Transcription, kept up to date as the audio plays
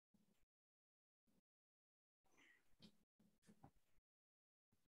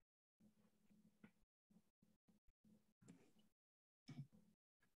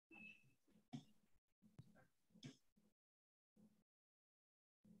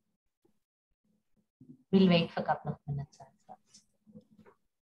We'll wait for a couple of minutes as well.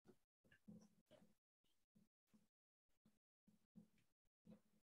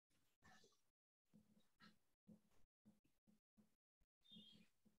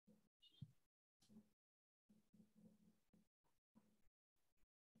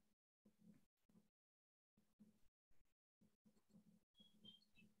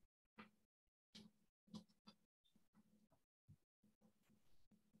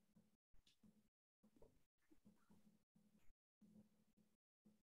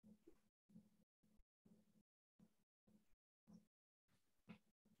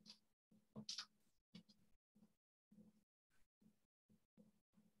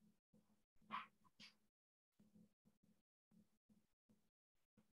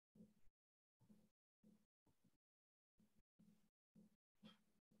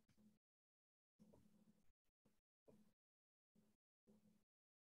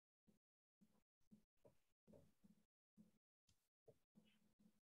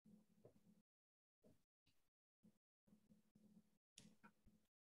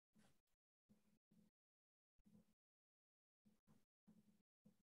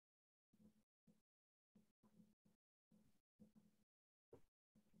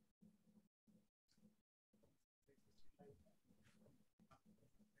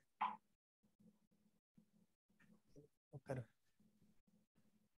 Okay.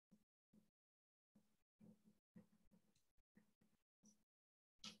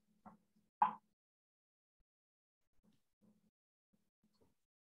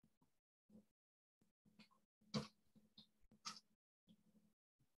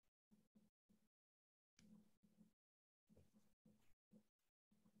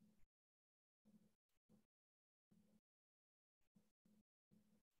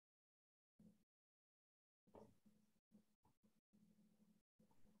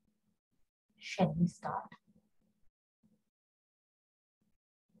 Shall we start?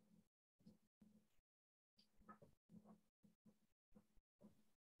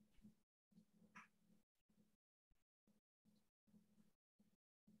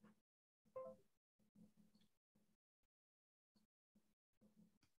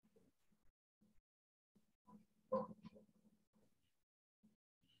 Okay.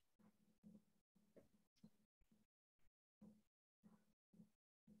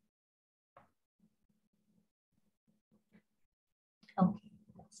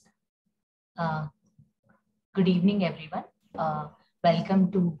 Good evening, everyone.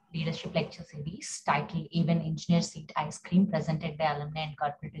 Welcome to Leadership Lecture Series titled Even Engineers Eat Ice Cream, presented by Alumni and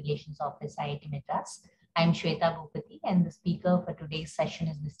Corporate Relations Office, IIT Madras. I'm Shweta Bhupati, and the speaker for today's session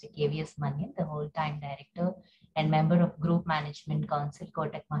is Mr. KVS Manian, the whole-time director and member of Group Management Council,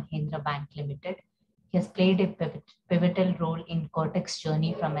 Kotak Mahindra Bank Limited. He has played a pivotal role in Kotak's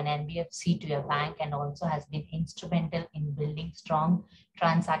journey from an NBFC to a bank, and also has been instrumental in building strong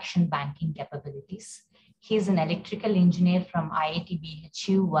transaction banking capabilities. He is an electrical engineer from IIT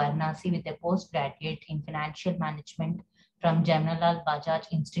BHU, Varanasi, with a postgraduate in financial management from Jamnalal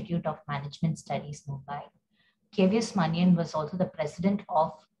Bajaj Institute of Management Studies, Mumbai. KVS Manian was also the president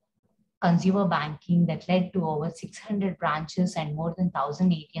of consumer banking that led to over 600 branches and more than 1,000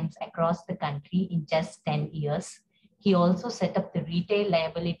 ATMs across the country in just 10 years. He also set up the retail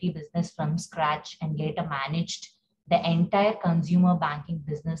liability business from scratch and later managed the entire consumer banking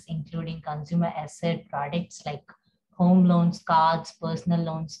business, including consumer asset products like home loans, cards, personal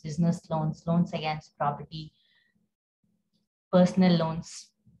loans, business loans, loans against property, personal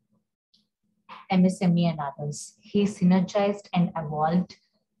loans, MSME, and others. He synergized and evolved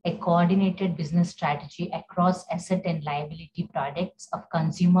a coordinated business strategy across asset and liability products of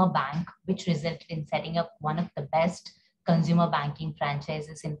consumer bank, which resulted in setting up one of the best consumer banking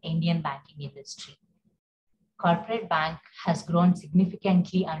franchises in Indian banking industry. Corporate bank has grown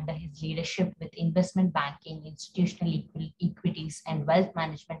significantly under his leadership, with investment banking, institutional equities, and wealth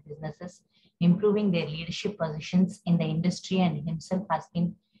management businesses improving their leadership positions in the industry, and himself has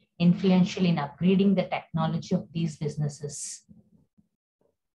been influential in upgrading the technology of these businesses.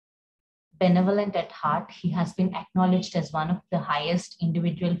 Benevolent at heart, he has been acknowledged as one of the highest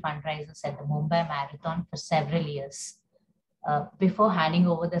individual fundraisers at the Mumbai Marathon for several years. Before handing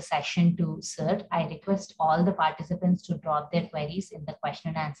over the session to Sir, I request all the participants to drop their queries in the question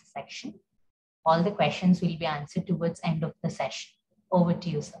and answer section. All the questions will be answered towards the end of the session. Over to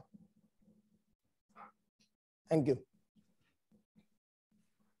you, Sir. Thank you.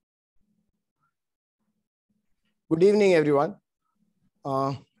 Good evening, everyone.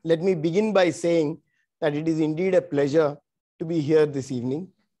 Let me begin by saying that it is indeed a pleasure to be here this evening.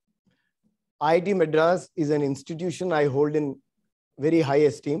 IIT Madras is an institution I hold in very high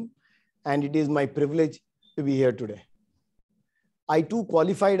esteem, and it is my privilege to be here today. I too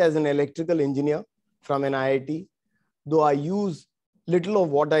qualified as an electrical engineer from an IIT, though I use little of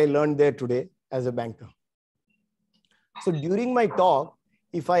what I learned there today as a banker. So during my talk,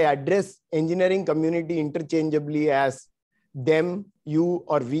 if I address engineering community interchangeably as them, you,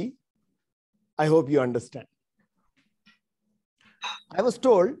 or we, I hope you understand. I was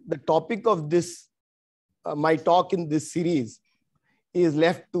told the topic of this, my talk in this series is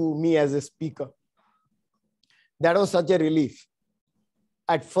left to me as a speaker. That was such a relief.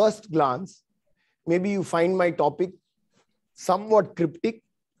 At first glance, maybe you find my topic somewhat cryptic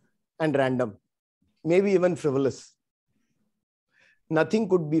and random, maybe even frivolous. Nothing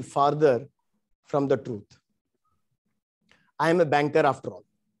could be farther from the truth. I am a banker after all.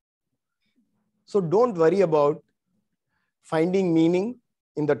 So don't worry about finding meaning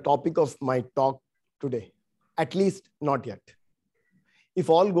in the topic of my talk today, at least not yet. If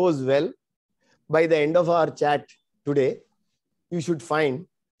all goes well, by the end of our chat today, you should find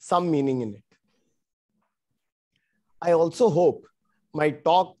some meaning in it. I also hope my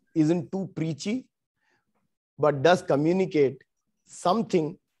talk isn't too preachy, but does communicate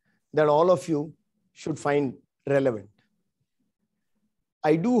something that all of you should find relevant.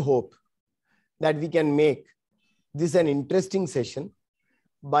 I do hope that we can make this an interesting session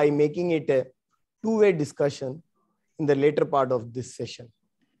by making it a two-way discussion in the later part of this session.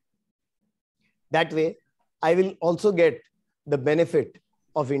 That way, I will also get the benefit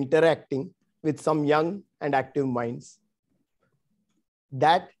of interacting with some young and active minds.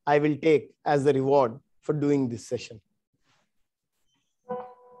 That I will take as the reward for doing this session.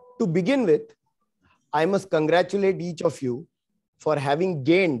 To begin with, I must congratulate each of you for having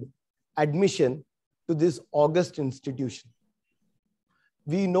gained admission to this august institution.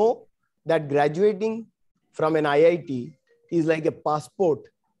 We know that graduating from an IIT is like a passport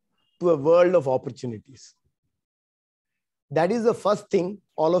to a world of opportunities. That is the first thing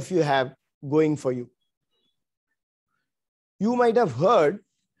all of you have going for you. You might have heard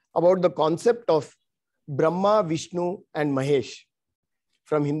about the concept of Brahma, Vishnu, and Mahesh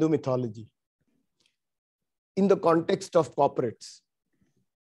from Hindu mythology in the context of corporates.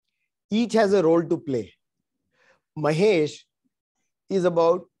 Each has a role to play. Mahesh is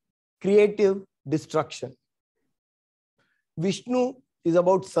about creative destruction. Vishnu is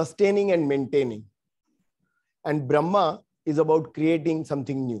about sustaining and maintaining. And Brahma is about creating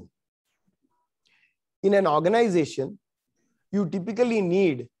something new. In an organization, you typically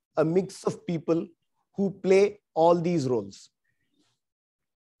need a mix of people who play all these roles.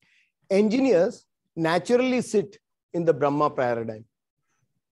 Engineers naturally sit in the Brahma paradigm.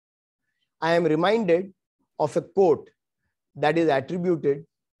 I am reminded of a quote that is attributed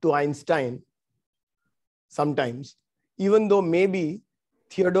to Einstein sometimes, even though maybe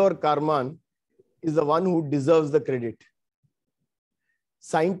Theodore Karman is the one who deserves the credit.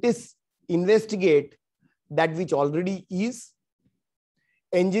 Scientists investigate that which already is.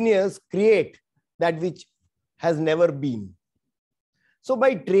 Engineers create that which has never been. So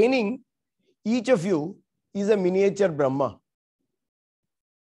by training, each of you is a miniature Brahma.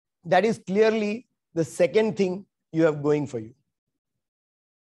 That is clearly the second thing you have going for you.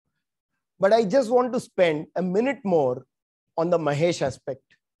 But I just want to spend a minute more on the Mahesh aspect.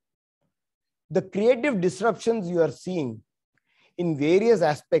 The creative disruptions you are seeing in various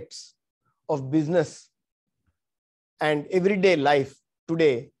aspects of business and everyday life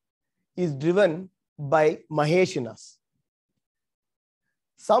today is driven by Mahesh in us.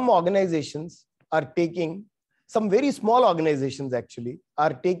 Some organizations are taking, some very small organizations actually,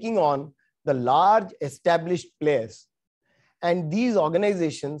 are taking on the large established players. And these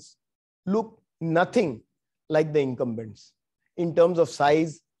organizations look nothing like the incumbents in terms of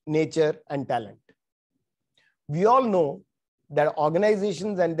size, nature, and talent. We all know that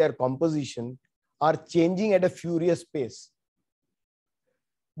organizations and their composition are changing at a furious pace.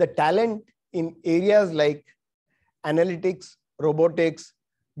 The talent in areas like analytics, robotics,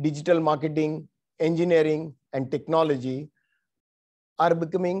 digital marketing, engineering, and technology are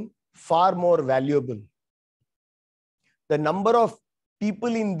becoming far more valuable. The number of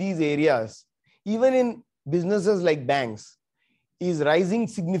people in these areas, even in businesses like banks, is rising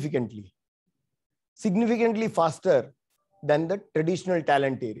significantly faster than the traditional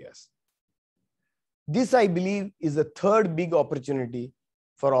talent areas. This, I believe, is the third big opportunity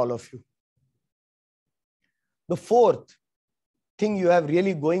for all of you. The fourth thing you have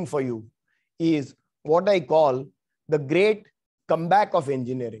really going for you is what I call the great comeback of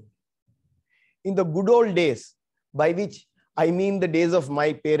engineering. In the good old days, by which I mean the days of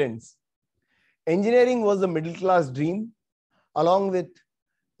my parents, engineering was the middle class dream, along with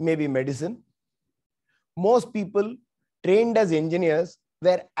maybe medicine. Most people trained as engineers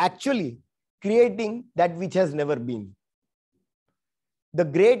were actually creating that which has never been. The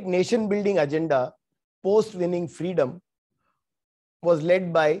great nation building agenda post winning freedom was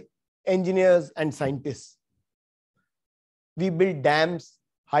led by engineers and scientists. We built dams,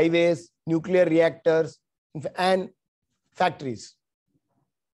 highways, nuclear reactors, and factories.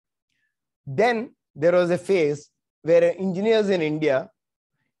 Then there was a phase where engineers in India,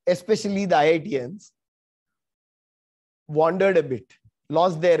 especially the IITians, wandered a bit,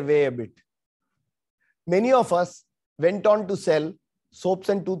 lost their way a bit. Many of us went on to sell soaps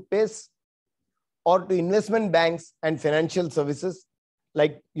and toothpaste, or to investment banks and financial services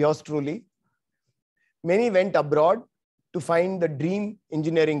like yours truly. Many went abroad to find the dream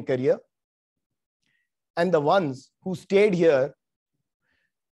engineering career. And the ones who stayed here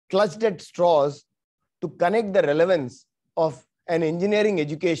clutched at straws to connect the relevance of an engineering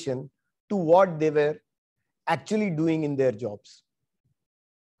education to what they were actually doing in their jobs.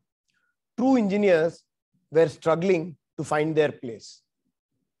 True engineers were struggling to find their place.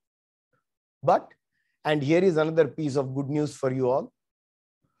 But, and here is another piece of good news for you all,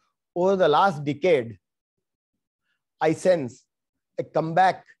 over the last decade, I sense a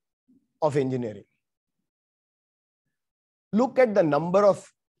comeback of engineering. Look at the number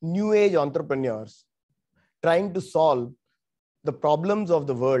of new age entrepreneurs trying to solve the problems of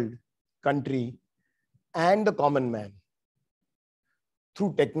the world, country, and the common man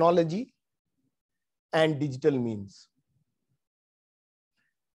through technology and digital means.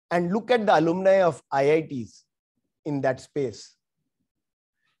 And look at the alumni of IITs in that space.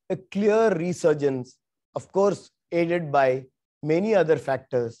 A clear resurgence, of course, aided by many other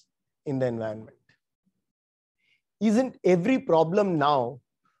factors in the environment. Isn't every problem now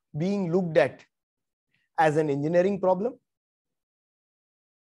being looked at as an engineering problem?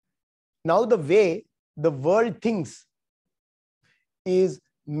 Now the way the world thinks is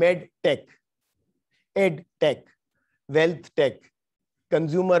med tech, ed tech, wealth tech,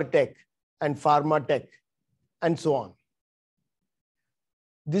 consumer tech, and pharma tech, and so on.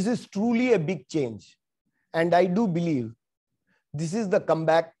 This is truly a big change. And I do believe this is the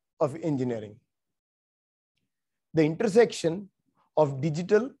comeback of engineering. The intersection of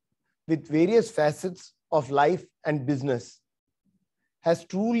digital with various facets of life and business has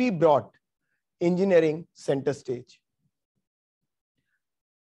truly brought engineering center stage.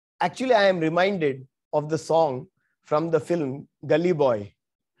 Actually, I am reminded of the song from the film Gully Boy,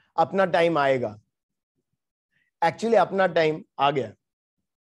 Apna Time Aayega. Actually, Apna Time Aa Gaya.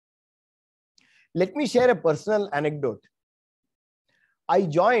 Let me share a personal anecdote. I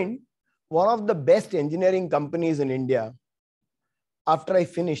joined one of the best engineering companies in India after I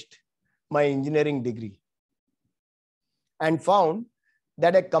finished my engineering degree and found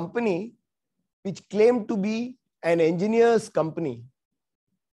that a company which claimed to be an engineer's company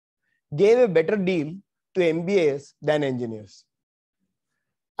gave a better deal to MBAs than engineers.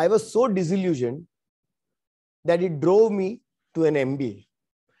 I was so disillusioned that it drove me to an MBA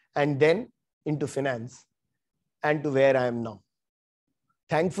and then into finance and to where I am now.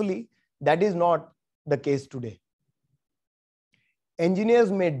 Thankfully, that is not the case today.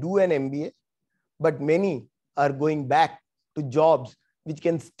 Engineers may do an MBA, but many are going back to jobs which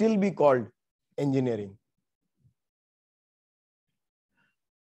can still be called engineering.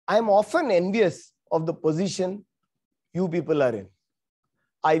 I am often envious of the position you people are in.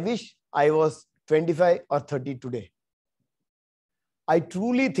 I wish I was 25 or 30 today. I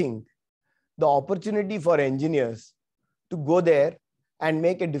truly think the opportunity for engineers to go there and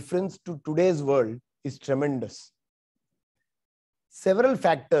make a difference to today's world is tremendous. Several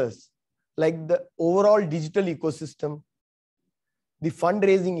factors like the overall digital ecosystem, the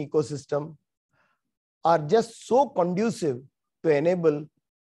fundraising ecosystem are just so conducive to enable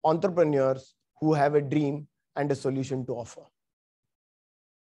entrepreneurs who have a dream and a solution to offer.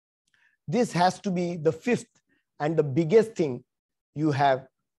 This has to be the fifth and the biggest thing you have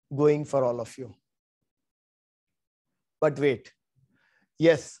going for all of you. But wait,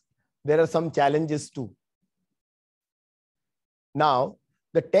 yes, there are some challenges too. Now,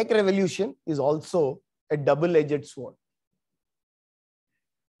 the tech revolution is also a double-edged sword.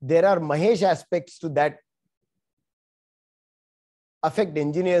 There are Mahesh aspects to that affect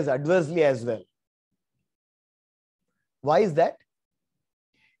engineers adversely as well. Why is that?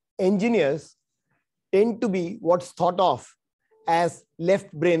 Engineers tend to be what's thought of as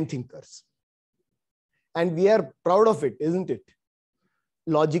left brain thinkers. And we are proud of it, isn't it?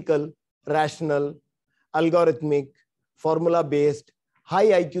 Logical, rational, algorithmic, formula-based, high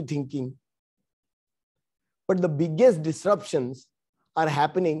IQ thinking. But the biggest disruptions are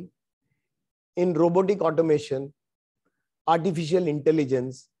happening in robotic automation, artificial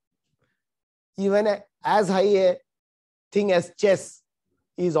intelligence, even as high a thing as chess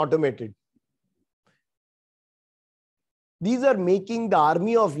is automated. These are making the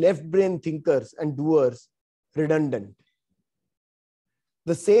army of left brain thinkers and doers redundant.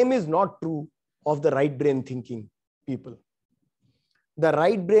 The same is not true of the right brain thinking people. The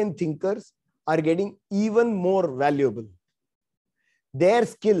right brain thinkers are getting even more valuable. Their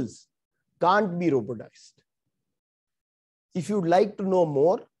skills can't be robotized. If you'd like to know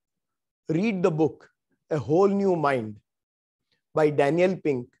more, read the book, A Whole New Mind by Daniel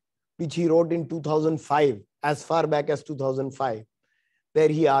Pink, which he wrote in 2005, as far back as 2005, where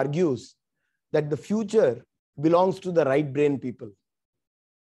he argues that the future belongs to the right brain people.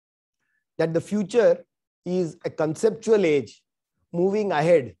 That the future is a conceptual age moving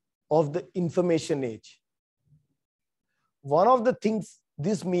ahead of the information age. One of the things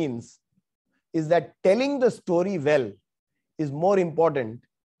this means is that telling the story well is more important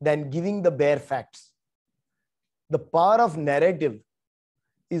than giving the bare facts. The power of narrative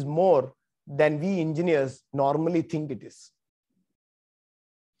is more than we engineers normally think it is.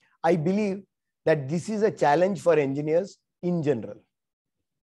 I believe that this is a challenge for engineers in general.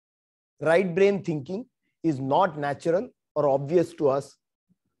 Right brain thinking is not natural or obvious to us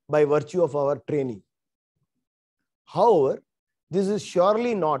by virtue of our training. However, this is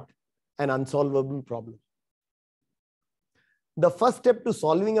surely not an unsolvable problem. The first step to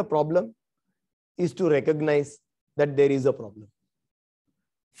solving a problem is to recognize that there is a problem.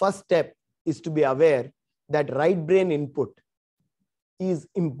 First step is to be aware that right brain input is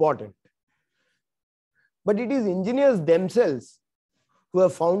important. But it is engineers themselves who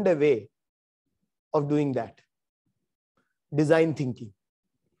have found a way of doing that. Design thinking.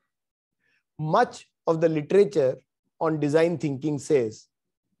 Much of the literature on design thinking says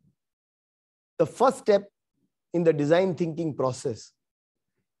the first step in the design thinking process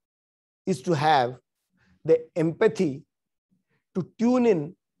is to have the empathy to tune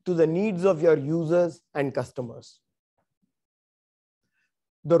in to the needs of your users and customers.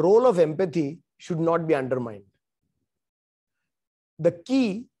 The role of empathy should not be undermined. The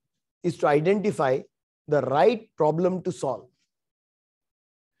key is to identify the right problem to solve.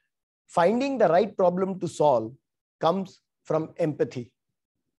 Finding the right problem to solve comes from empathy.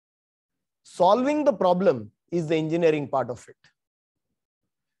 Solving the problem is the engineering part of it.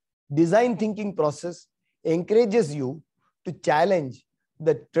 Design thinking process encourages you to challenge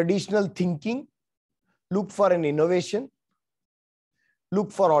the traditional thinking, look for an innovation,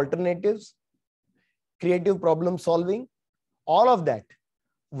 look for alternatives, creative problem solving, all of that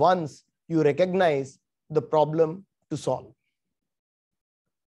once you recognize the problem to solve.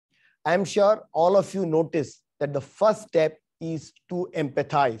 I am sure all of you notice that the first step is to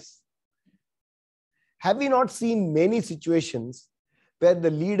empathize. Have we not seen many situations where the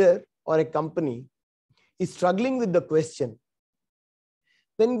leader or a company is struggling with the question,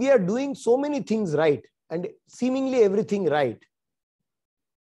 when we are doing so many things right and seemingly everything right,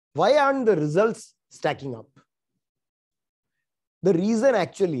 why aren't the results stacking up? The reason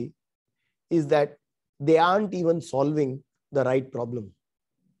actually is that they aren't even solving the right problem.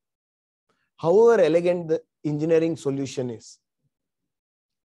 However elegant the engineering solution is.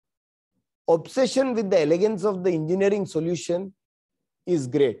 Obsession with the elegance of the engineering solution is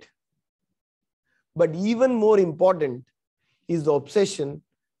great. But even more important is the obsession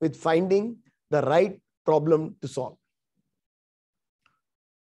with finding the right problem to solve.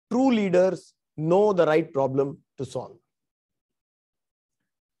 True leaders know the right problem to solve.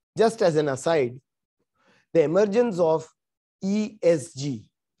 Just as an aside, the emergence of ESG,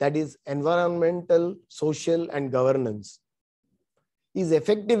 that is environmental, social, and governance, is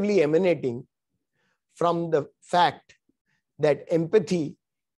effectively emanating from the fact that empathy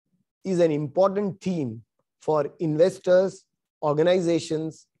is an important theme for investors,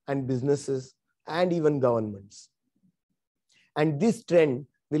 organizations, and businesses, and even governments. And this trend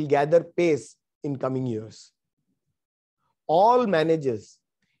will gather pace in coming years. All managers,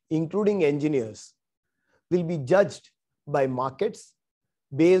 including engineers, will be judged by markets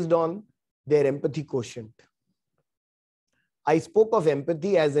based on their empathy quotient. I spoke of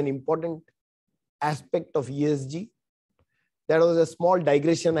empathy as an important aspect of ESG. That was a small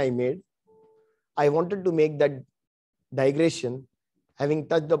digression I made. I wanted to make that digression, having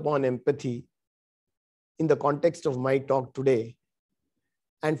touched upon empathy in the context of my talk today,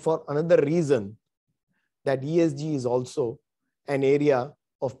 and for another reason, that ESG is also an area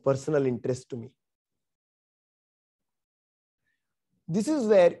of personal interest to me. This is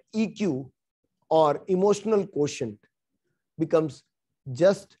where EQ, or emotional quotient, becomes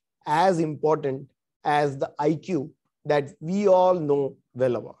just as important as the IQ that we all know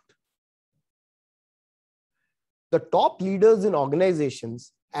well about. The top leaders in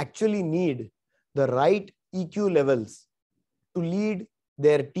organizations actually need the right EQ levels to lead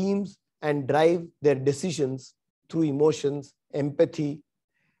their teams and drive their decisions through emotions, empathy,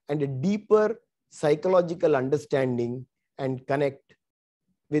 and a deeper psychological understanding and connect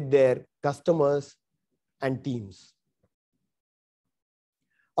with their customers and teams.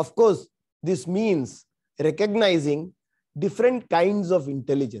 Of course, this means recognizing different kinds of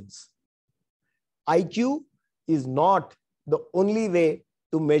intelligence. IQ is not the only way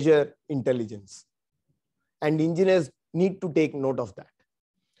to measure intelligence, and engineers need to take note of that.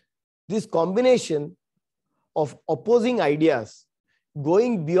 This combination of opposing ideas,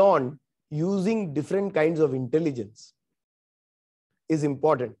 going beyond using different kinds of intelligence, is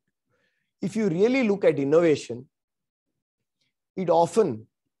important. If you really look at innovation, it often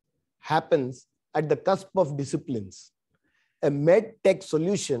happens at the cusp of disciplines. A med tech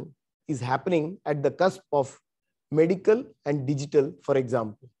solution is happening at the cusp of medical and digital, for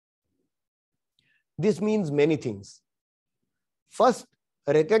example. This means many things. First,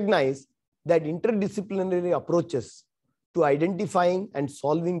 recognize that interdisciplinary approaches to identifying and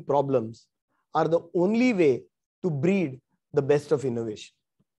solving problems are the only way to breed the best of innovation.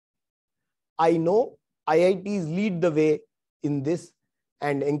 I know IITs lead the way in this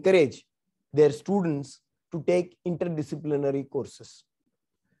and encourage their students to take interdisciplinary courses.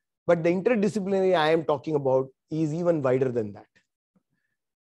 But the interdisciplinary I am talking about is even wider than that.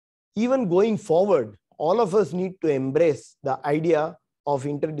 Even going forward, all of us need to embrace the idea of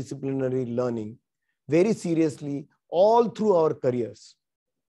interdisciplinary learning very seriously all through our careers.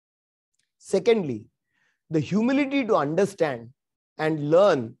 Secondly, the humility to understand and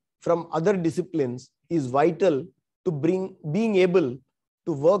learn from other disciplines is vital to being able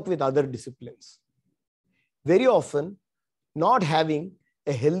to work with other disciplines. Very often, not having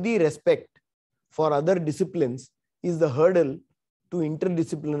a healthy respect for other disciplines is the hurdle to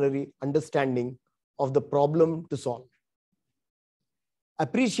interdisciplinary understanding of the problem to solve.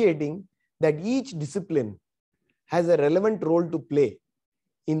 Appreciating that each discipline has a relevant role to play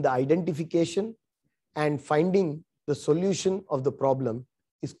in the identification and finding the solution of the problem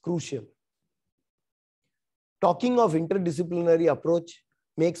is crucial. Talking of interdisciplinary approach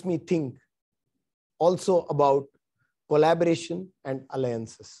makes me think also about collaboration and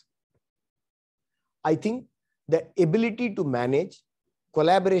alliances. I think the ability to manage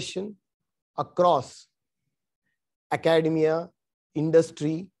collaboration across academia,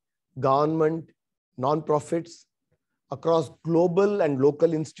 industry, government, non-profits, across global and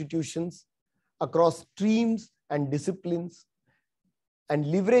local institutions, across streams and disciplines, and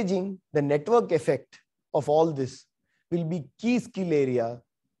leveraging the network effect of all this will be key skill area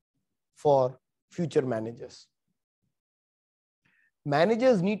for future managers.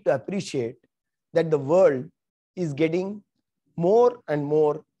 Managers need to appreciate that the world is getting more and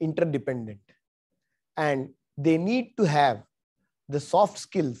more interdependent, and they need to have the soft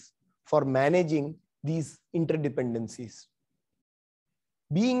skills for managing these interdependencies.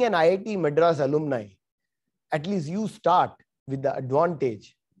 Being an IIT Madras alumni, at least you start with the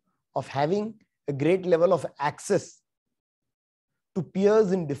advantage of having a great level of access to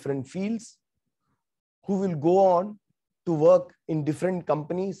peers in different fields who will go on to work in different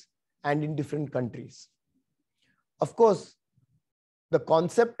companies and in different countries. Of course, the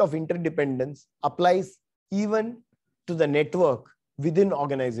concept of interdependence applies even to the network within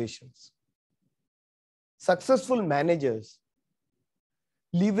organizations. Successful managers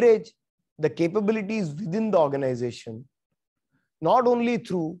leverage the capabilities within the organization, not only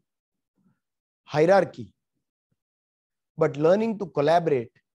through hierarchy, but learning to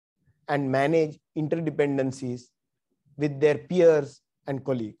collaborate and manage interdependencies with their peers and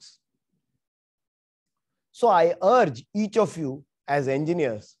colleagues. So I urge each of you as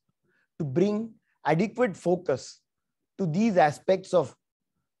engineers to bring adequate focus to these aspects of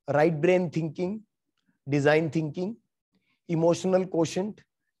right brain thinking, design thinking, emotional quotient,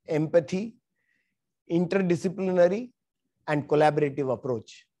 empathy, interdisciplinary, and collaborative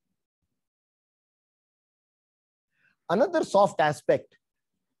approach. Another soft aspect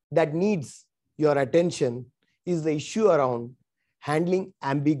that needs your attention is the issue around handling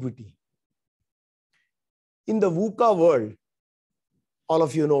ambiguity. In the VUCA world, all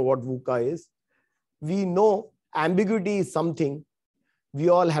of you know what VUCA is. We know ambiguity is something we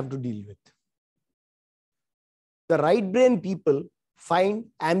all have to deal with. The right brain people find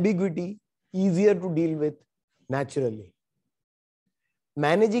ambiguity easier to deal with naturally.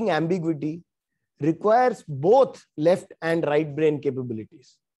 Managing ambiguity requires both left and right brain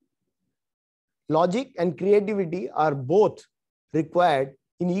capabilities. Logic and creativity are both required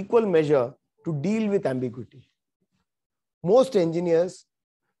in equal measure to deal with ambiguity. Most engineers,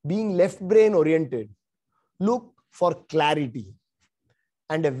 being left brain oriented, look for clarity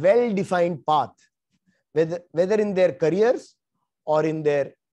and a well-defined path, whether in their careers or in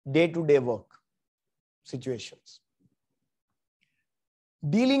their day-to-day work situations.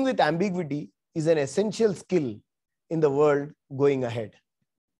 Dealing with ambiguity is an essential skill in the world going ahead.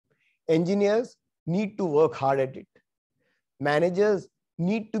 Engineers need to work hard at it. Managers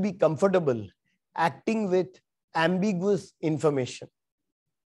need to be comfortable acting with ambiguous information.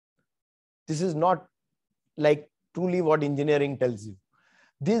 This is not like truly what engineering tells you.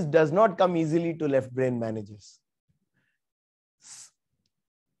 This does not come easily to left brain managers.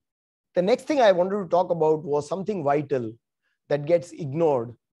 The next thing I wanted to talk about was something vital that gets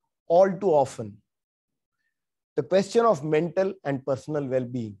ignored all too often. The question of mental and personal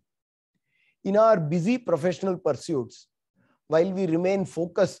well-being. In our busy professional pursuits, while we remain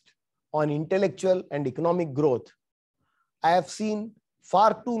focused on intellectual and economic growth, I have seen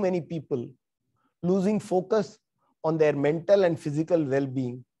far too many people losing focus on their mental and physical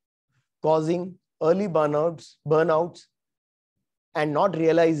well-being, causing early burnouts, and not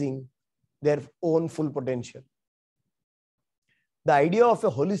realizing their own full potential. The idea of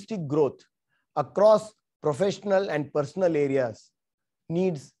a holistic growth across professional and personal areas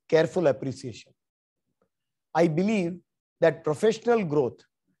needs careful appreciation. I believe that professional growth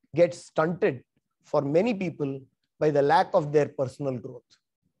gets stunted for many people by the lack of their personal growth.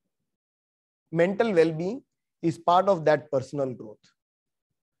 Mental well-being is part of that personal growth.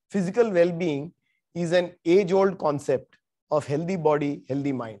 Physical well-being is an age-old concept of healthy body,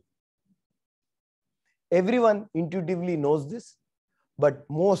 healthy mind. Everyone intuitively knows this, but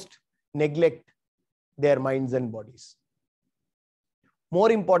most neglect their minds and bodies.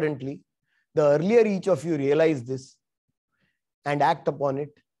 More importantly, the earlier each of you realize this and act upon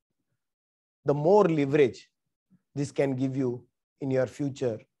it, the more leverage this can give you in your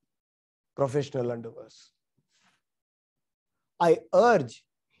future professional endeavors. I urge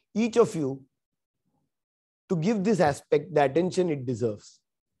each of you to give this aspect the attention it deserves.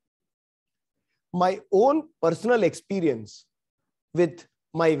 My own personal experience with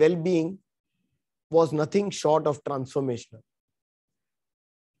my well-being was nothing short of transformational.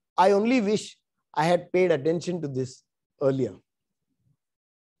 I only wish I had paid attention to this earlier.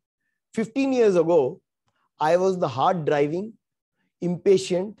 15 years ago, I was the hard-driving,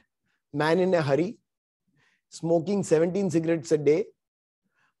 impatient man in a hurry, smoking 17 cigarettes a day,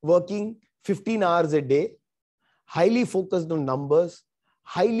 working 15 hours a day, highly focused on numbers,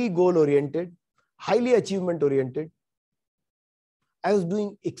 highly goal-oriented, highly achievement-oriented. I was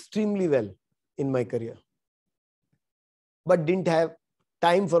doing extremely well in my career, but didn't have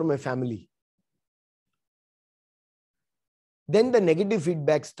time for my family. Then the negative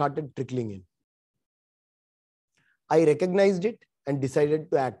feedback started trickling in. I recognized it and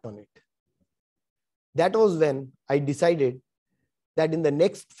decided to act on it. That was when I decided that in the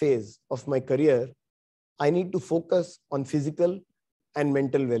next phase of my career, I need to focus on physical and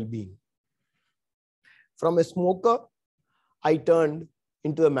mental well-being. From a smoker, I turned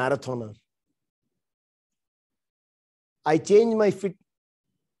into a marathoner. I changed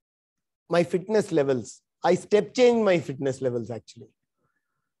my fitness levels. I step changed my fitness levels actually.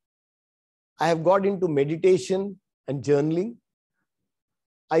 I have got into meditation and journaling.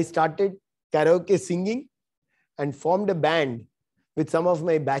 I started karaoke singing and formed a band with some of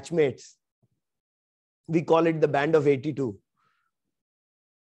my batchmates. We call it the Band of 82.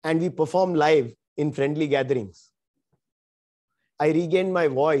 And we perform live in friendly gatherings. I regained my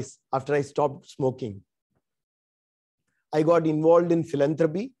voice after I stopped smoking. I got involved in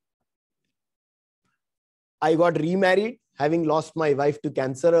philanthropy. I got remarried, having lost my wife to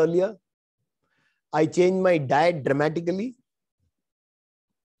cancer earlier. I changed my diet dramatically.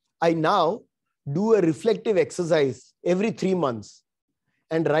 I now do a reflective exercise every 3 months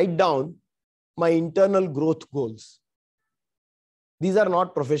and write down my internal growth goals. These are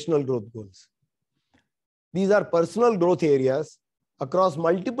not professional growth goals. These are personal growth areas across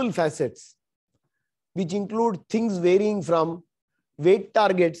multiple facets, which include things varying from weight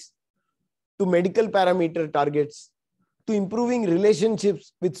targets to medical parameter targets to improving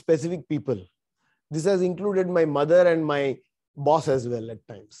relationships with specific people. This has included my mother and my boss as well at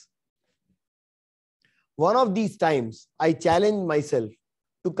times. One of these times, I challenged myself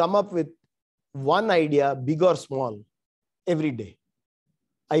to come up with one idea, big or small, every day.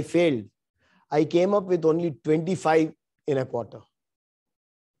 I failed. I came up with only 25 in a quarter.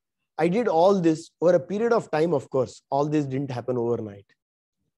 I did all this over a period of time, of course. All this didn't happen overnight.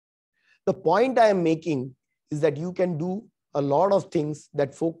 The point I am making is that you can do a lot of things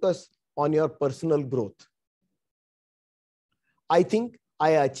that focus on your personal growth. I think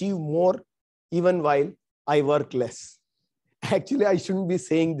I achieve more even while I work less. Actually, I shouldn't be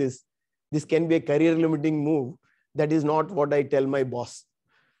saying this. This can be a career limiting move. That is not what I tell my boss.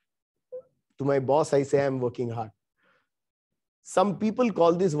 To my boss, I say I'm working hard. Some people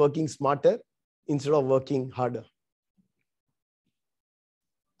call this working smarter instead of working harder.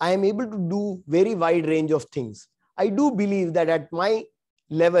 I am able to do very wide range of things. I do believe that at my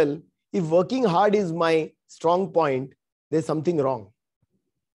level, if working hard is my strong point, there's something wrong.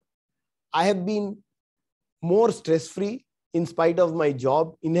 I have been more stress-free in spite of my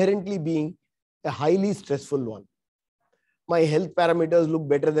job inherently being a highly stressful one. My health parameters look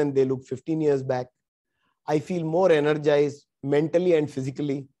better than they looked 15 years back. I feel more energized mentally and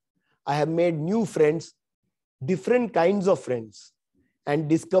physically. I have made new friends, different kinds of friends, and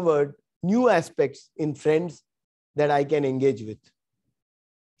discovered new aspects in friends that I can engage with.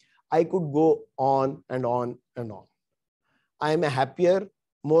 I could go on and on and on. I am a happier,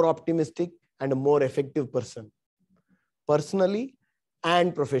 more optimistic, and a more effective person, personally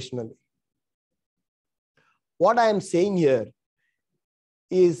and professionally. What I am saying here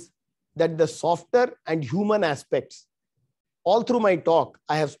is that the softer and human aspects, all through my talk,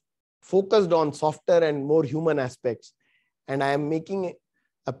 I have focused on softer and more human aspects. And I am making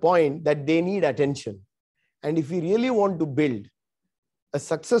a point that they need attention. And if we really want to build a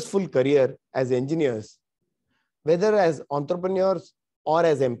successful career as engineers, whether as entrepreneurs or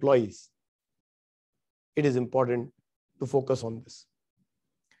as employees, it is important to focus on this.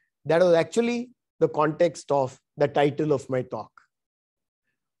 That was actually the context of the title of my talk.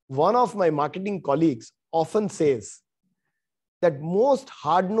 One of my marketing colleagues often says that most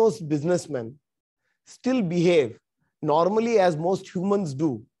hard-nosed businessmen still behave normally as most humans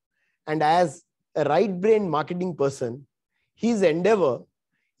do. And as a right-brained marketing person, his endeavor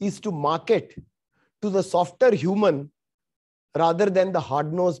is to market to the softer human rather than the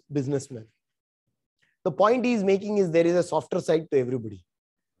hard-nosed businessman. The point he is making is there is a softer side to everybody.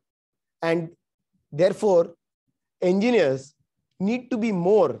 And therefore, engineers need to be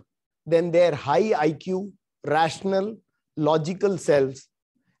more than their high IQ, rational, logical selves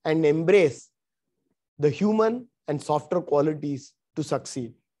and embrace the human and softer qualities to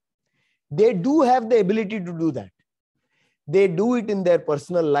succeed. They do have the ability to do that. They do it in their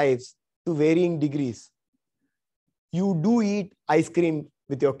personal lives to varying degrees. You do eat ice cream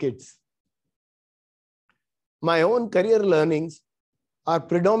with your kids. My own career learnings are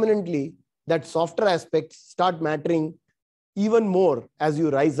predominantly that softer aspects start mattering even more as you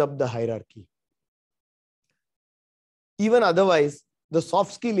rise up the hierarchy. Even otherwise, the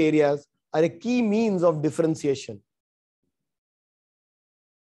soft skill areas are a key means of differentiation,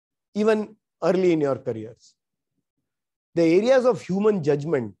 even early in your careers. The areas of human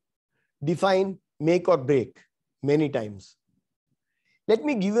judgment define make or break many times. Let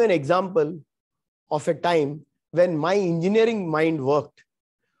me give you an example of a time when my engineering mind worked,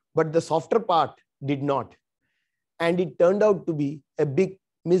 but the softer part did not. And it turned out to be a big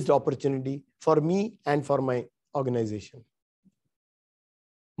missed opportunity for me and for my organization.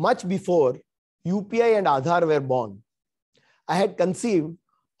 Much before UPI and Aadhaar were born, I had conceived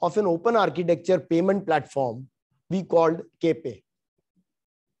of an open architecture payment platform we called KPay.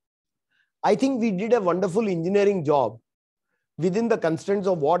 I think we did a wonderful engineering job within the constraints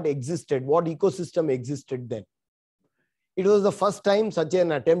of what existed, what ecosystem existed then. It was the first time such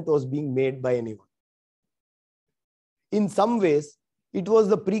an attempt was being made by anyone. In some ways, it was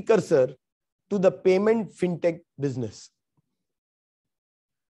the precursor to the payment fintech business.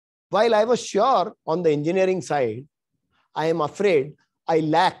 While I was sure on the engineering side, I am afraid I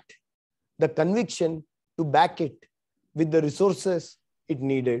lacked the conviction to back it with the resources it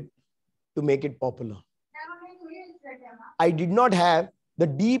needed to make it popular. I did not have the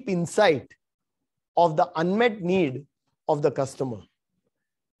deep insight of the unmet need of the customer.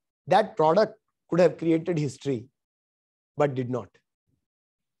 That product could have created history, but did not.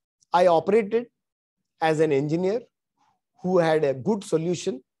 I operated as an engineer who had a good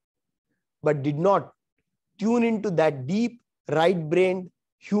solution, but did not tune into that deep, right-brained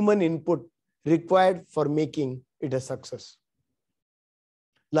human input required for making it a success.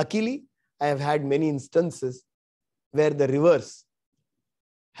 Luckily, I have had many instances where the reverse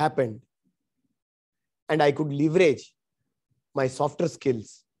happened, and I could leverage my softer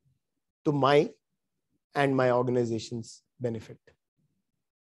skills to my and my organization's benefit.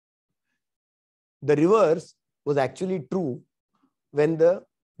 The reverse was actually true when the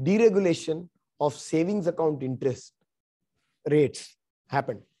deregulation of savings account interest rates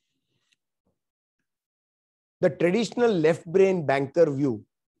happened. The traditional left brain banker view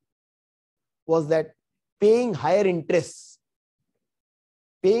was that paying higher interest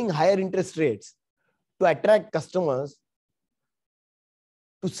rates to attract customers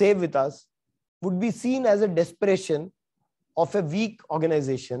to save with us would be seen as a desperation of a weak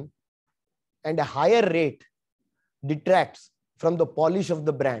organization, and a higher rate detracts from the polish of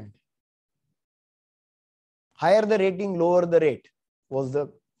the brand. Higher the rating, lower the rate was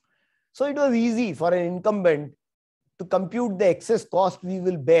the. So it was easy for an incumbent to compute the excess cost we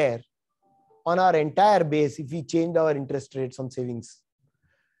will bear on our entire base if we changed our interest rates on savings.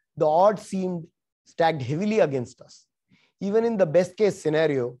 The odds seemed stacked heavily against us. Even in the best case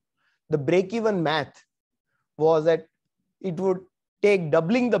scenario, the break-even math was that it would take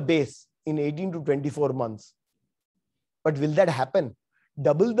doubling the base in 18 to 24 months. But will that happen?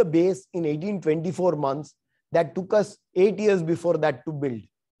 Double the base in 18, 24 months, that took us 8 years before that to build.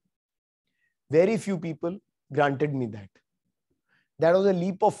 Very few people granted me that. That was a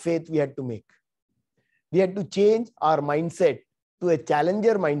leap of faith we had to make. We had to change our mindset to a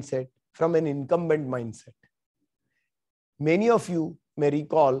challenger mindset from an incumbent mindset. Many of you may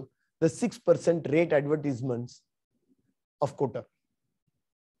recall the 6% rate advertisements of Kota.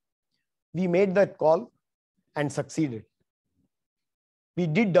 We made that call and succeeded. We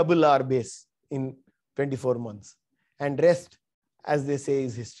did double our base in 24 months, and rest, as they say,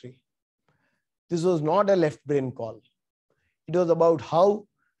 is history. This was not a left brain call. It was about how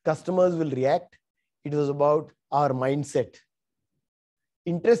customers will react. It was about our mindset.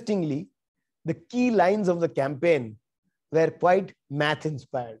 Interestingly, the key lines of the campaign were quite math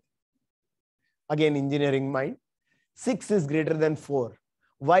inspired. Again, engineering mind. 6 is greater than 4.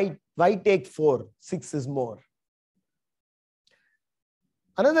 Why take 4? 6 is more.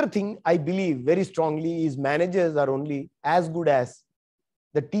 Another thing I believe very strongly is managers are only as good as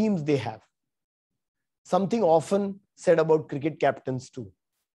the teams they have. Something often said about cricket captains too.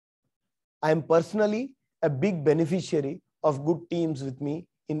 I am personally a big beneficiary of good teams with me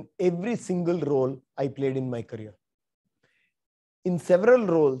in every single role I played in my career. In several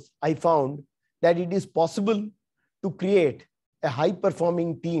roles, I found that it is possible to create a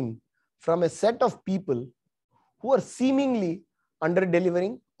high-performing team from a set of people who are seemingly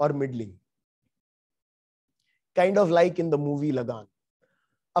under-delivering or middling. Kind of like in the movie Lagan.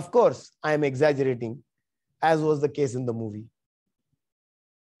 Of course, I am exaggerating, as was the case in the movie.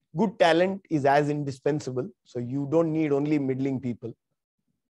 Good talent is as indispensable, so you don't need only middling people.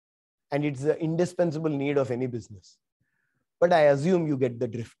 And it's the indispensable need of any business. But I assume you get the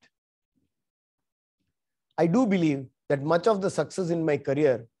drift. I do believe that much of the success in my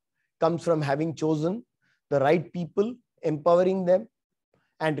career comes from having chosen the right people, empowering them,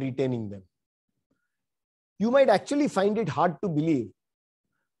 and retaining them. You might actually find it hard to believe,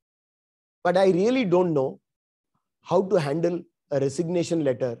 but I really don't know how to handle a resignation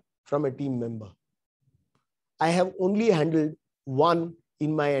letter from a team member. I have only handled one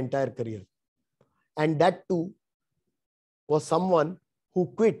in my entire career. And that too was someone who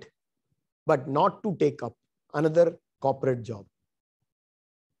quit, but not to take up another corporate job.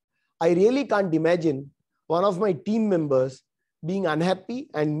 I really can't imagine one of my team members being unhappy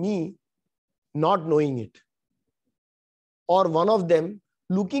and me not knowing it. Or one of them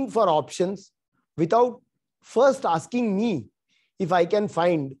looking for options without first asking me if I can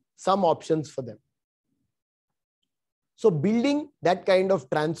find some options for them. So building that kind of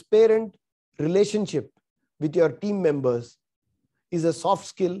transparent relationship with your team members is a soft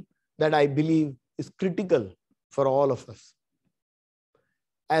skill that I believe is critical for all of us.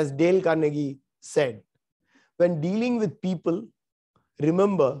 As Dale Carnegie said, when dealing with people,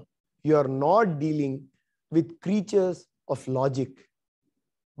 remember you are not dealing with creatures of logic,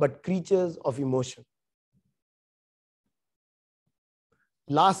 but creatures of emotion.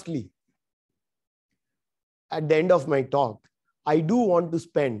 Lastly, at the end of my talk, I do want to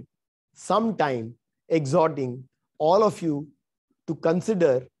spend some time exhorting all of you to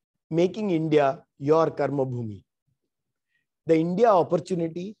consider making India your karma bhumi. The India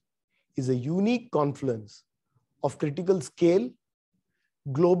opportunity is a unique confluence of critical scale,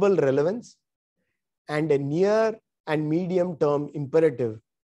 global relevance, and a near and medium term imperative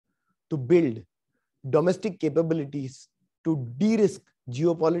to build domestic capabilities to de-risk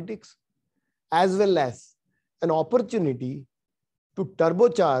geopolitics, as well as an opportunity to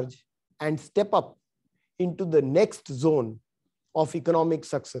turbocharge and step up into the next zone of economic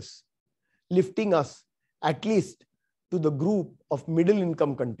success, lifting us at least to the group of middle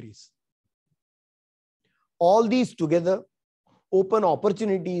income countries. All these together open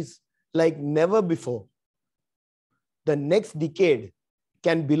opportunities like never before. The next decade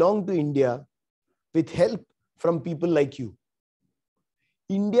can belong to India with help from people like you.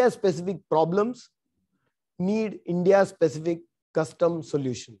 India-specific problems need India-specific custom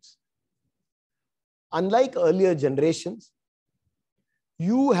solutions. Unlike earlier generations,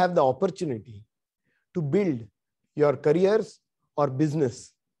 you have the opportunity to build your careers or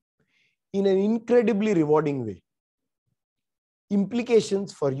business in an incredibly rewarding way.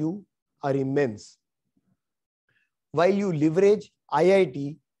 Implications for you are immense. While you leverage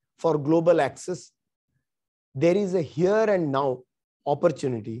IIT for global access, there is a here and now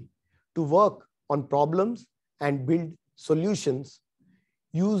opportunity to work on problems and build solutions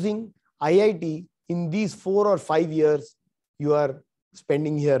using IIT in these 4 or 5 years you are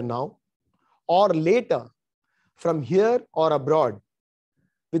spending here now, or later from here or abroad,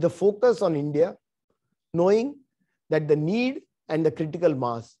 with a focus on India, knowing that the need and the critical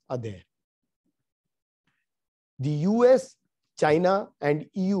mass are there. The US, China, and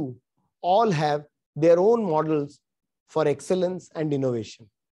EU all have their own models for excellence and innovation.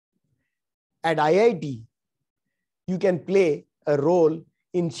 At IIT, you can play a role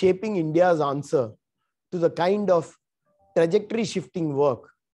in shaping India's answer to the kind of trajectory shifting work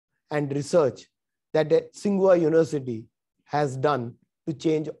and research that Tsinghua University has done to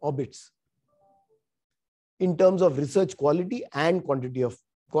change orbits in terms of research quality and quantity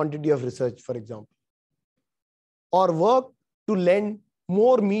of research, for example, or work to lend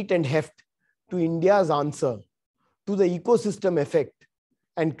more meat and heft to India's answer to the ecosystem effect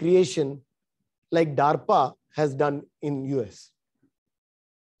and creation like DARPA has done in US.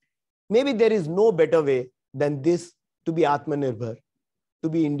 Maybe there is no better way than this to be Atmanirbhar, to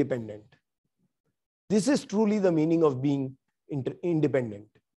be independent. This is truly the meaning of being independent.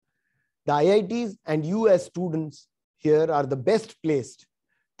 The IITs and you as students here are the best placed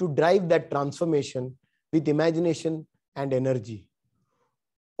to drive that transformation with imagination and energy.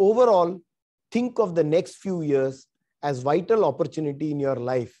 Overall, think of the next few years as vital opportunity in your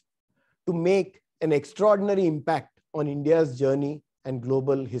life to make an extraordinary impact on India's journey and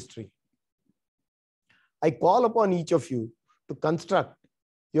global history. I call upon each of you to construct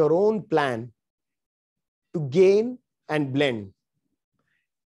your own plan to gain and blend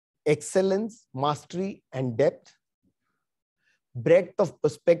excellence, mastery, and depth, breadth of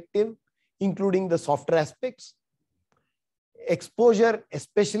perspective, including the softer aspects, exposure,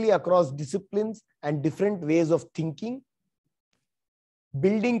 especially across disciplines and different ways of thinking,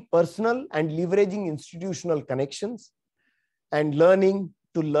 building personal and leveraging institutional connections, and learning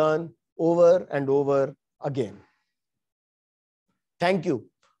to learn over and over again. Thank you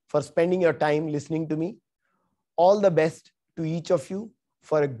for spending your time listening to me. All the best to each of you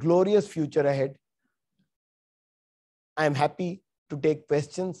for a glorious future ahead. I am happy to take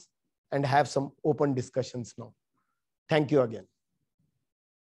questions and have some open discussions now. Thank you again.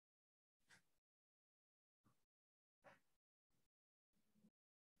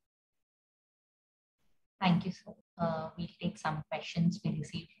 Thank you, sir. We'll take some questions we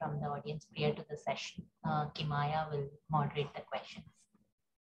received from the audience prior to the session. Kimaya will moderate the questions.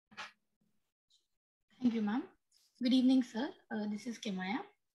 Thank you, ma'am. Good evening, sir. This is Kimaya.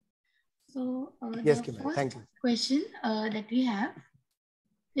 So yes, the Kimaya, first thank you. question that we have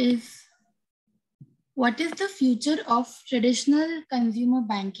is, what is the future of traditional consumer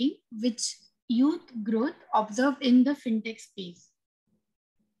banking which youth growth observed in the fintech space?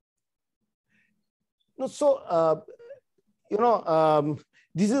 No, so,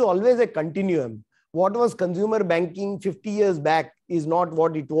 this is always a continuum. What was consumer banking 50 years back is not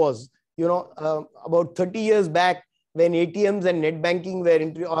what it was. About 30 years back, when ATMs and net banking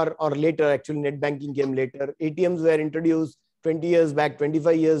were or later, actually net banking came later, ATMs were introduced 20 years back,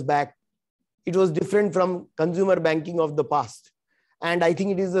 25 years back. It was different from consumer banking of the past. And I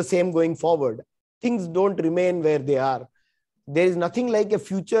think it is the same going forward. Things don't remain where they are. There is nothing like a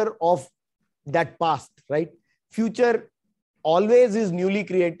future of that past, right? Future always is newly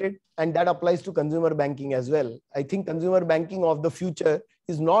created, and that applies to consumer banking as well. I think consumer banking of the future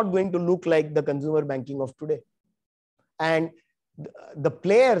is not going to look like the consumer banking of today. And the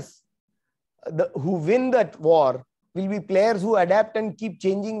players who win that war will be players who adapt and keep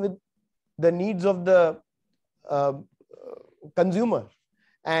changing with the needs of the consumer.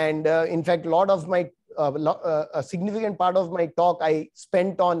 And in fact, a significant part of my talk I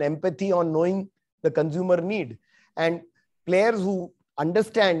spent on empathy, on knowing the consumer need. And players who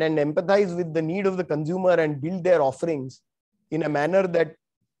understand and empathize with the need of the consumer and build their offerings in a manner that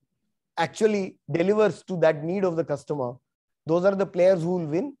actually delivers to that need of the customer, those are the players who will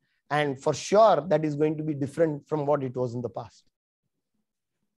win. And for sure, that is going to be different from what it was in the past.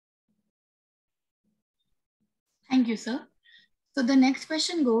 Thank you, sir. So the next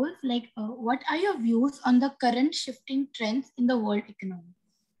question goes like, what are your views on the current shifting trends in the world economy?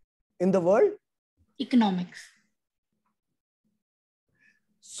 In the world? Economics.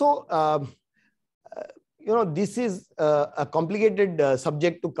 So, this is a complicated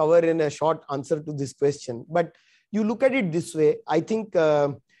subject to cover in a short answer to this question. But you look at it this way, I think,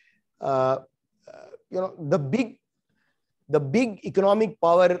 the big economic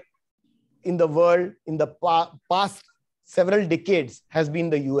power in the world in the past several decades has been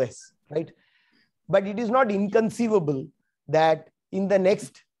the US, right? But it is not inconceivable that in the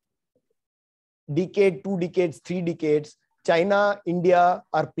next decade, 2 decades, 3 decades, China, India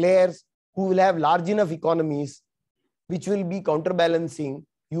are players who will have large enough economies which will be counterbalancing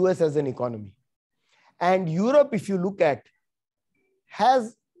US as an economy. And Europe, if you look at,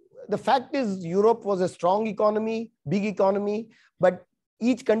 the fact is Europe was a strong economy, big economy, but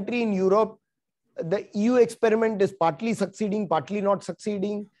each country in Europe, the EU experiment is partly succeeding, partly not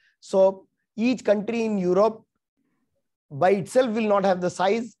succeeding. So each country in Europe by itself will not have the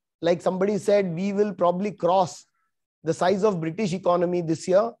size. Like somebody said, we will probably cross the size of British economy this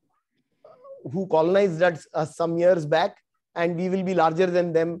year, who colonized us some years back, and we will be larger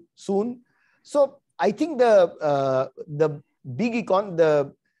than them soon. So I think the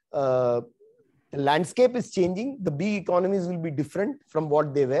landscape is changing. The big economies will be different from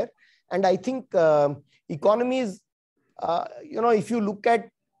what they were. And I think economies, if you look at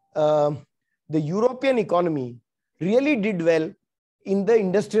the European economy, really did well in the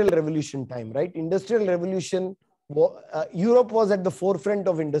Industrial Revolution time, right? Industrial Revolution, Europe was at the forefront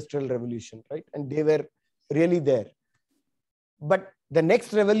of Industrial Revolution, right? And they were really there. But the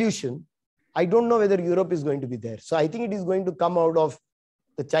next revolution, I don't know whether Europe is going to be there. So I think it is going to come out of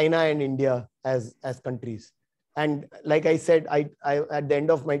the China and India as countries. And like I said, I at the end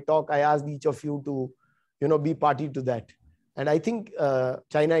of my talk, I asked each of you to, be party to that. And I think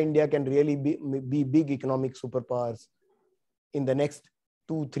China, India can really be big economic superpowers in the next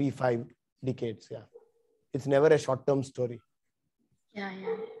 2, 3, 5 decades. Yeah, it's never a short-term story. Yeah.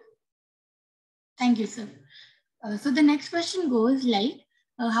 Thank you, sir. So the next question goes like,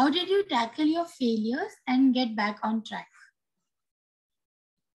 how did you tackle your failures and get back on track?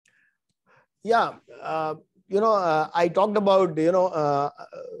 Yeah, I talked about,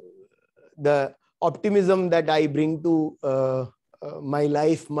 the optimism that I bring to my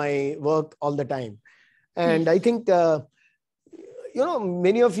life, my work all the time. And I think,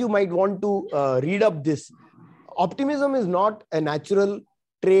 many of you might want to read up this. Optimism is not a natural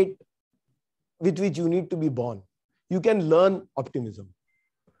trait with which you need to be born. You can learn optimism.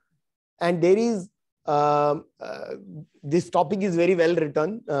 And there is, this topic is very well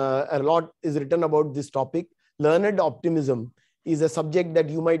written. A lot is written about this topic. Learned optimism is a subject that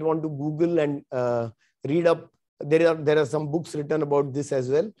you might want to Google and read up. There are some books written about this as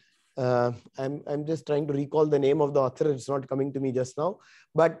well. I'm just trying to recall the name of the author. It's not coming to me just now.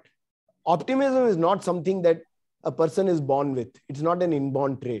 But optimism is not something that a person is born with. It's not an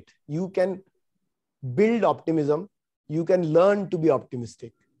inborn trait. You can build optimism. You can learn to be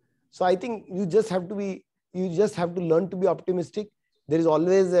optimistic. So I think you just have to learn to be optimistic. There is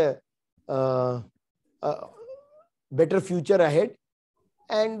always a better future ahead,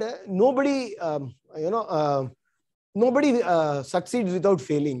 and nobody succeeds without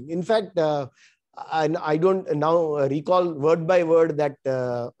failing. In fact, I don't now recall word by word that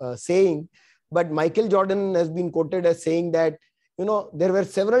saying, but Michael Jordan has been quoted as saying that, there were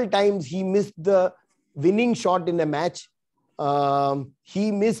several times he missed the winning shot in a match.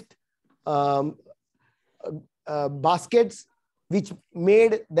 He missed baskets which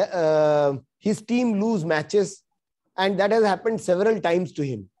made his team lose matches. And that has happened several times to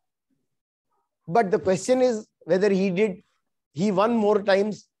him. But the question is whether he won more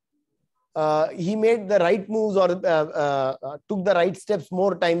times, he made the right moves or took the right steps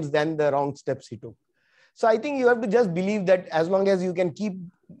more times than the wrong steps he took. So I think you have to just believe that as long as you can keep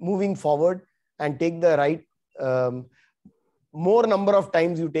moving forward and take the right, more number of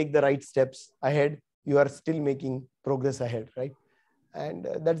times you take the right steps ahead, you are still making progress ahead, right? And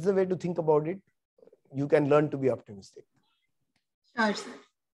that's the way to think about it. You can learn to be optimistic. Sure, sir.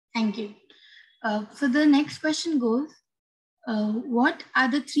 Thank you. So the next question goes, what are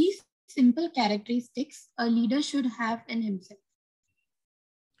the 3 simple characteristics a leader should have in himself?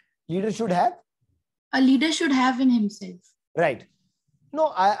 Leader should have? A leader should have in himself. Right.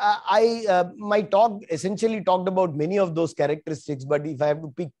 No, my talk essentially talked about many of those characteristics, but if I have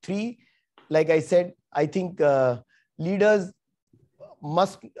to pick 3, like I said, I think leaders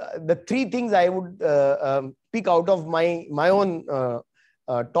must, the 3 things I would pick out of my own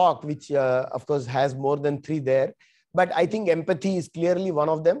talk, which of course has more than 3 there. But I think empathy is clearly one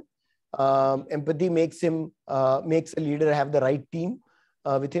of them. Empathy makes a leader have the right team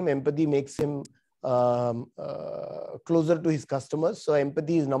with him. Empathy makes him closer to his customers. So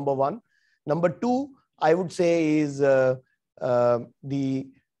empathy is number 1. Number 2, I would say, is let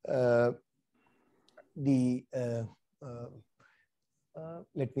me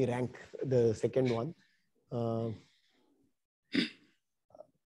rank the second one.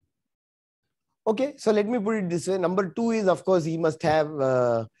 Okay, so let me put it this way. Number 2 is, of course, he must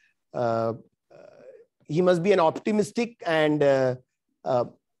have he must be an optimistic, and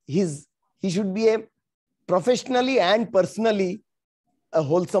he should be a professionally and personally a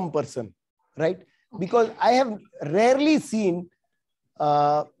wholesome person, right? Because I have rarely seen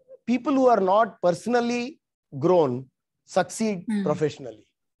people who are not personally grown succeed professionally.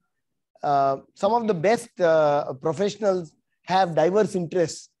 Some of the best professionals have diverse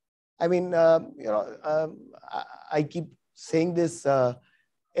interests. I mean, I keep saying this,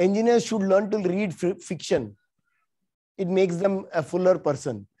 engineers should learn to read fiction. It makes them a fuller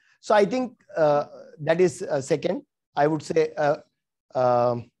person. So I think that is second. I would say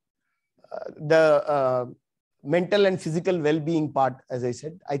the mental and physical well-being part, as I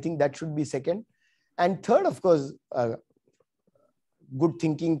said, I think that should be second. And third, of course, good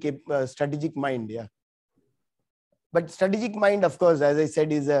thinking, strategic mind. Yeah. But strategic mind, of course, as I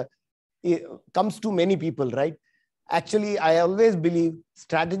said, it comes to many people, right? Actually, I always believe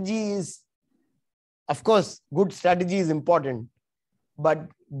strategy is, of course, good strategy is important, but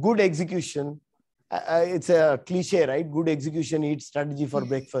good execution, it's a cliche, right? Good execution eats strategy for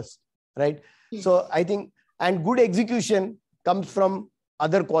breakfast, right? So I think, and good execution comes from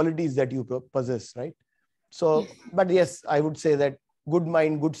other qualities that you possess, right? So, but yes, I would say that good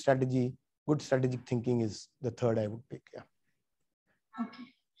mind, good strategy, good strategic thinking is the third I would pick. Yeah. Okay.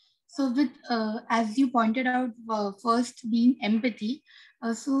 So with, as you pointed out, first being empathy.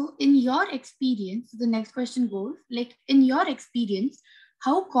 So in your experience, the next question goes, like in your experience,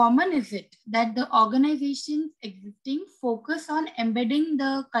 how common is it that the organizations existing focus on embedding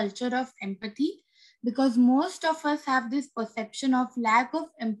the culture of empathy? Because most of us have this perception of lack of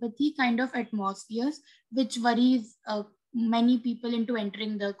empathy kind of atmospheres, which worries many people into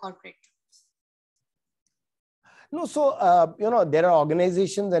entering the corporate. No, so, there are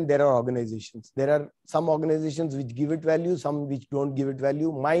organizations and there are organizations. There are some organizations which give it value, some which don't give it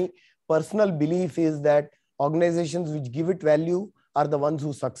value. My personal belief is that organizations which give it value are the ones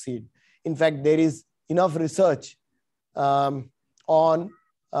who succeed. In fact, there is enough research on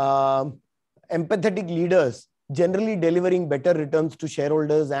empathetic leaders generally delivering better returns to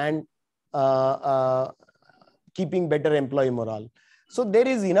shareholders and keeping better employee morale. So there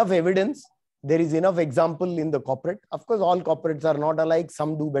is enough evidence. There is enough example in the corporate. Of course, all corporates are not alike.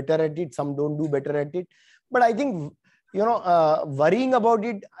 Some do better at it. Some don't do better at it. But I think, worrying about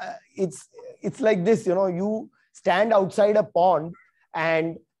it, it's like this, you stand outside a pond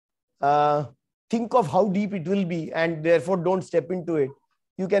and think of how deep it will be and therefore don't step into it.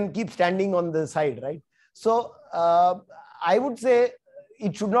 You can keep standing on the side, right? So I would say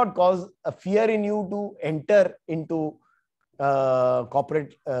it should not cause a fear in you to enter into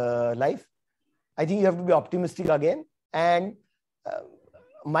corporate life. I think you have to be optimistic again. And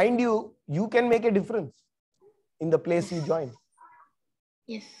mind you, you can make a difference in the place you join.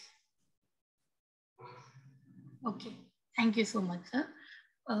 Yes. Okay. Thank you so much, sir.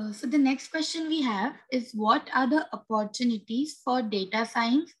 So the next question we have is, what are the opportunities for data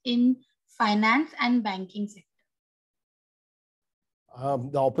science in finance and banking sector?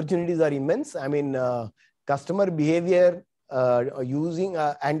 The opportunities are immense. I mean, customer behavior, using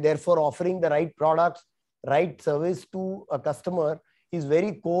and therefore offering the right products, right service to a customer is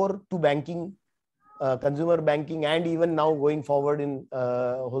very core to banking, consumer banking, and even now going forward in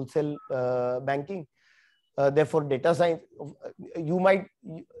wholesale banking. Therefore, data science, you might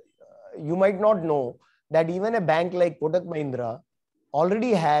not know that even a bank like Kotak Mahindra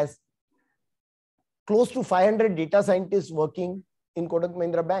already has close to 500 data scientists working in Kotak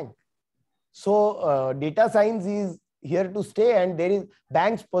Mahindra Bank. So data science is here to stay, and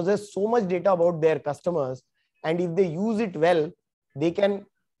banks possess so much data about their customers, and if they use it well, they can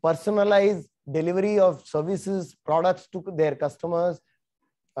personalize delivery of services, products to their customers,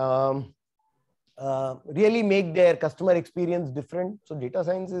 really make their customer experience different. So data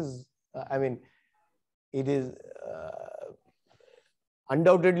science is, it is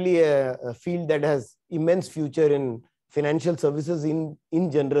undoubtedly a field that has immense future in financial services in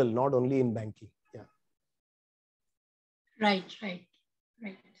general, not only in banking. Yeah. Right.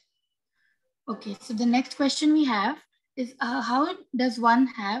 Okay, so the next question we have is how does one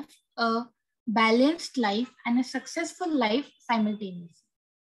have a balanced life and a successful life simultaneously?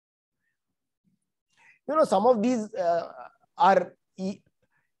 Some of these are,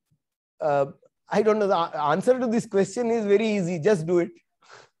 I don't know, the answer to this question is very easy. Just do it.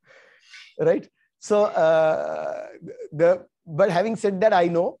 Right? So, but having said that, I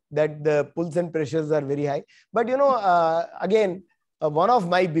know that the pulls and pressures are very high. But, again, one of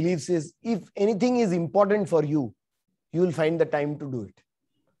my beliefs is if anything is important for you, you will find the time to do it.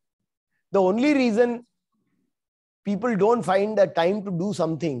 The only reason people don't find the time to do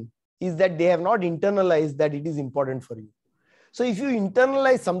something is that they have not internalized that it is important for you. So if you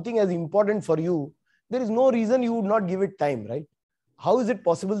internalize something as important for you, there is no reason you would not give it time, right? How is it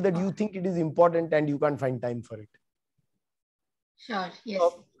possible that you think it is important and you can't find time for it? Sure, yes.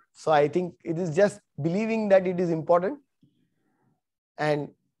 So I think it is just believing that it is important, and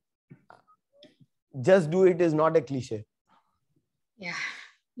just do it is not a cliche. Yeah,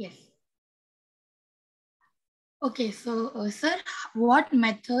 yes. Okay, so sir, what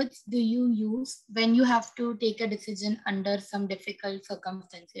methods do you use when you have to take a decision under some difficult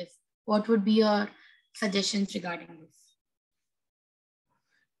circumstances? What would be your suggestions regarding this?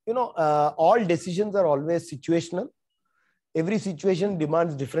 All decisions are always situational. Every situation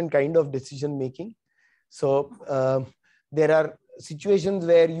demands different kind of decision making. So there are situations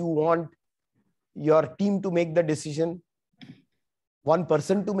where you want your team to make the decision, one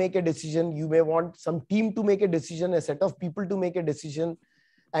person to make a decision. You may want some team to make a decision, a set of people to make a decision,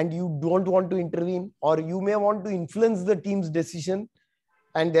 and you don't want to intervene, or you may want to influence the team's decision,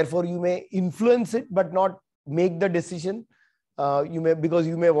 and therefore you may influence it but not make the decision. Because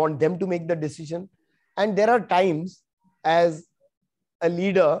you may want them to make the decision. And there are times as a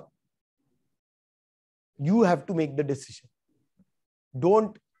leader, you have to make the decision.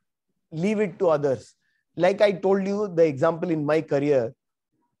 Don't leave it to others. Like I told you, the example in my career,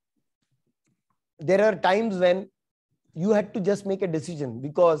 there are times when you had to just make a decision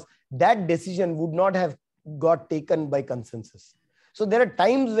because that decision would not have got taken by consensus. So there are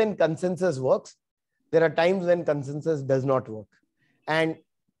times when consensus works. There are times when consensus does not work. And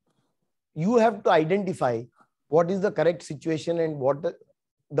you have to identify what is the correct situation and what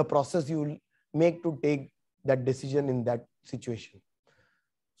the process you will make to take that decision in that situation.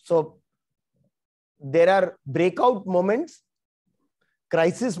 So there are breakout moments,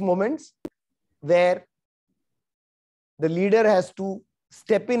 crisis moments, where the leader has to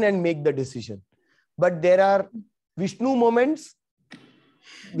step in and make the decision. But there are Vishnu moments,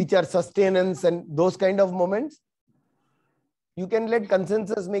 which are sustenance and those kind of moments. You can let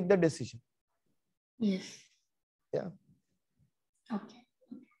consensus make the decision. Yes. Yeah. Okay.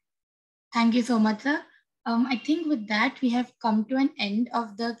 Thank you so much, sir. I think with that, we have come to an end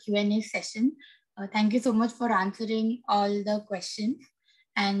of the Q&A session. Thank you so much for answering all the questions.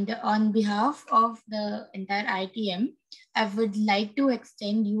 And on behalf of the entire IITM, I would like to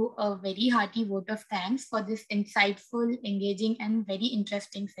extend you a very hearty vote of thanks for this insightful, engaging, and very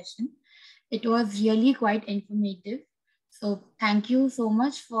interesting session. It was really quite informative. So thank you so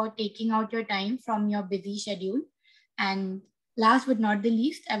much for taking out your time from your busy schedule. And last but not the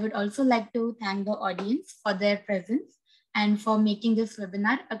least, I would also like to thank the audience for their presence and for making this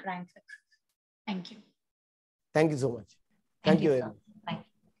webinar a grand success. Thank you. Thank you so much. Thank you very much. Thank you.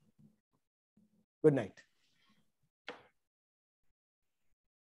 Good night.